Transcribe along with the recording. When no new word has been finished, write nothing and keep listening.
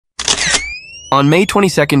On May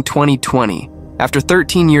 22, 2020, after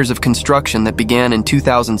 13 years of construction that began in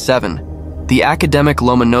 2007, the Akademik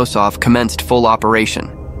Lomonosov commenced full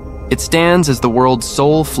operation. It stands as the world's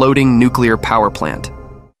sole floating nuclear power plant.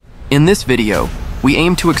 In this video, we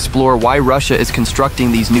aim to explore why Russia is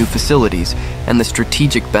constructing these new facilities and the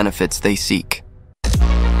strategic benefits they seek.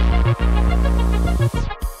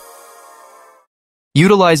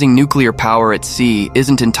 Utilizing nuclear power at sea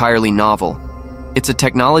isn't entirely novel. It's a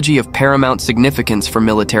technology of paramount significance for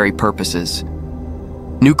military purposes.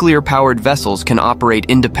 Nuclear-powered vessels can operate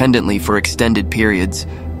independently for extended periods,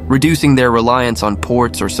 reducing their reliance on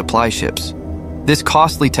ports or supply ships. This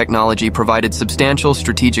costly technology provided substantial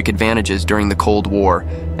strategic advantages during the Cold War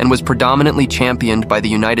and was predominantly championed by the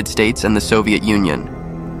United States and the Soviet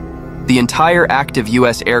Union. The entire active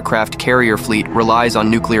U.S. aircraft carrier fleet relies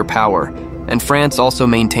on nuclear power, and France also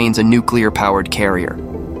maintains a nuclear-powered carrier.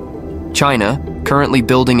 China, currently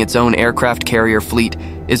building its own aircraft carrier fleet,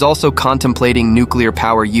 is also contemplating nuclear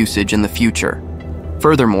power usage in the future.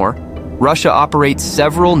 Furthermore, Russia operates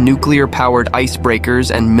several nuclear-powered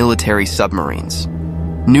icebreakers and military submarines.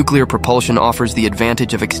 Nuclear propulsion offers the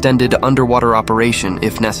advantage of extended underwater operation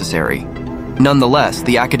if necessary. Nonetheless,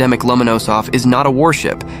 the Akademik Lomonosov is not a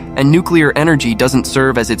warship, and nuclear energy doesn't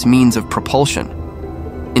serve as its means of propulsion.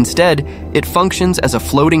 Instead, it functions as a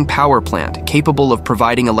floating power plant capable of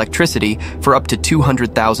providing electricity for up to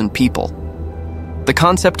 200,000 people. The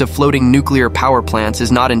concept of floating nuclear power plants is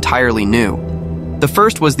not entirely new. The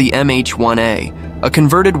first was the MH-1A, a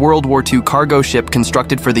converted World War II cargo ship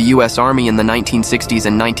constructed for the U.S. Army in the 1960s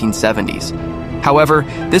and 1970s. However,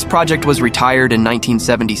 this project was retired in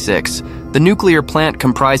 1976. The nuclear plant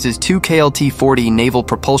comprises two KLT-40 naval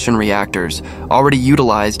propulsion reactors, already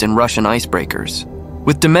utilized in Russian icebreakers.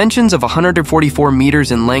 With dimensions of 144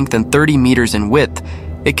 meters in length and 30 meters in width,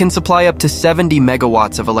 it can supply up to 70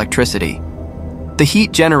 megawatts of electricity. The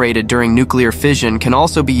heat generated during nuclear fission can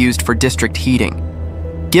also be used for district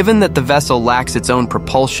heating. Given that the vessel lacks its own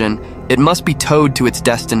propulsion, it must be towed to its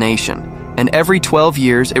destination, and every 12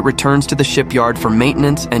 years it returns to the shipyard for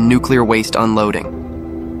maintenance and nuclear waste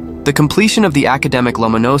unloading. The completion of the Akademik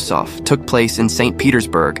Lomonosov took place in St.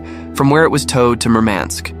 Petersburg, from where it was towed to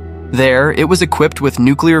Murmansk. There, it was equipped with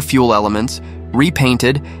nuclear fuel elements,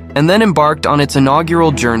 repainted, and then embarked on its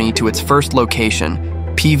inaugural journey to its first location,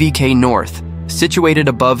 Pevek North, situated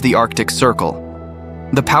above the Arctic Circle.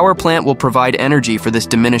 The power plant will provide energy for this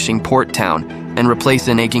diminishing port town and replace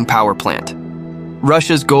an aging power plant.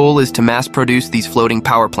 Russia's goal is to mass-produce these floating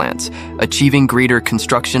power plants, achieving greater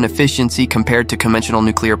construction efficiency compared to conventional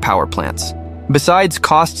nuclear power plants. Besides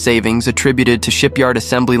cost savings attributed to shipyard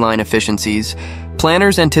assembly line efficiencies,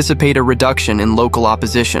 planners anticipate a reduction in local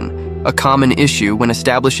opposition, a common issue when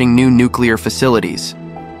establishing new nuclear facilities.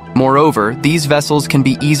 Moreover, these vessels can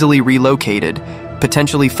be easily relocated,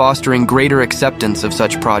 potentially fostering greater acceptance of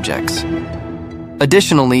such projects.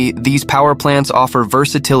 Additionally, these power plants offer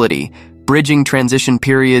versatility, bridging transition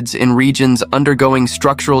periods in regions undergoing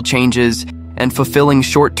structural changes and fulfilling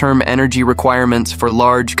short-term energy requirements for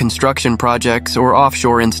large construction projects or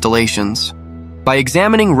offshore installations. By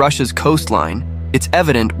examining Russia's coastline, it's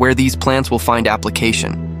evident where these plants will find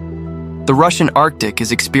application. The Russian Arctic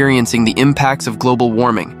is experiencing the impacts of global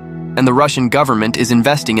warming, and the Russian government is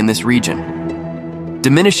investing in this region.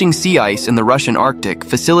 Diminishing sea ice in the Russian Arctic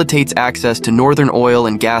facilitates access to northern oil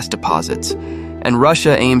and gas deposits, and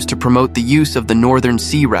Russia aims to promote the use of the Northern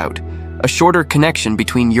Sea Route, a shorter connection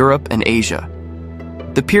between Europe and Asia.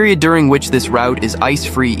 The period during which this route is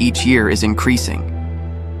ice-free each year is increasing.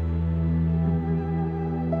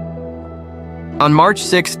 On March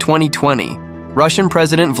 6, 2020, Russian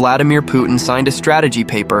President Vladimir Putin signed a strategy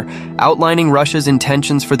paper outlining Russia's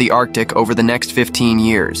intentions for the Arctic over the next 15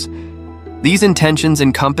 years. These intentions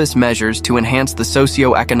encompass measures to enhance the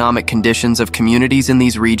socio-economic conditions of communities in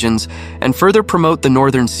these regions and further promote the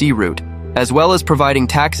Northern Sea Route, as well as providing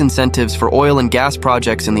tax incentives for oil and gas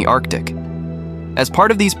projects in the Arctic. As part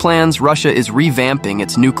of these plans, Russia is revamping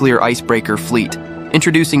its nuclear icebreaker fleet,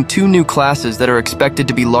 introducing two new classes that are expected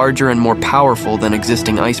to be larger and more powerful than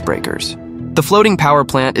existing icebreakers. The floating power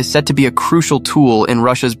plant is set to be a crucial tool in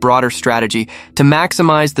Russia's broader strategy to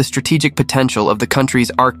maximize the strategic potential of the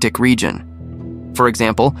country's Arctic region. For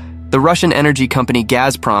example, the Russian energy company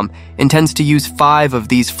Gazprom intends to use 5 of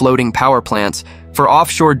these floating power plants for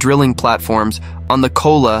offshore drilling platforms on the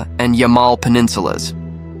Kola and Yamal peninsulas.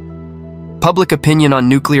 Public opinion on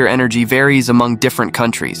nuclear energy varies among different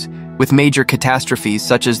countries, with major catastrophes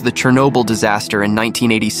such as the Chernobyl disaster in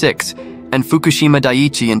 1986 and Fukushima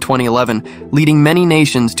Daiichi in 2011 leading many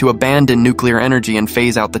nations to abandon nuclear energy and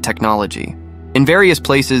phase out the technology. In various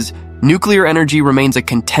places, Nuclear energy remains a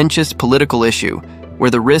contentious political issue, where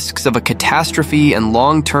the risks of a catastrophe and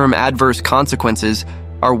long-term adverse consequences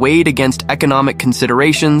are weighed against economic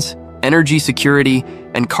considerations, energy security,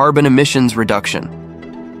 and carbon emissions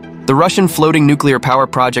reduction. The Russian floating nuclear power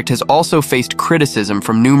project has also faced criticism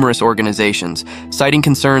from numerous organizations, citing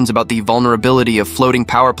concerns about the vulnerability of floating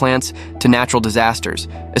power plants to natural disasters,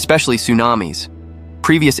 especially tsunamis.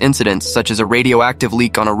 Previous incidents, such as a radioactive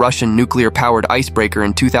leak on a Russian nuclear-powered icebreaker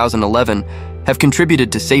in 2011, have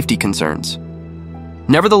contributed to safety concerns.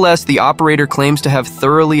 Nevertheless, the operator claims to have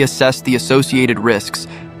thoroughly assessed the associated risks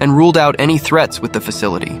and ruled out any threats with the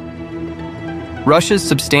facility. Russia's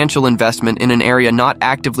substantial investment in an area not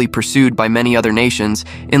actively pursued by many other nations,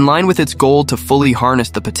 in line with its goal to fully harness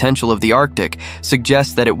the potential of the Arctic,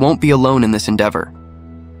 suggests that it won't be alone in this endeavor.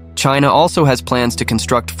 China also has plans to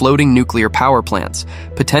construct floating nuclear power plants,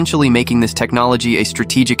 potentially making this technology a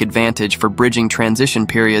strategic advantage for bridging transition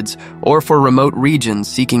periods or for remote regions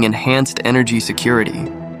seeking enhanced energy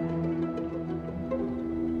security.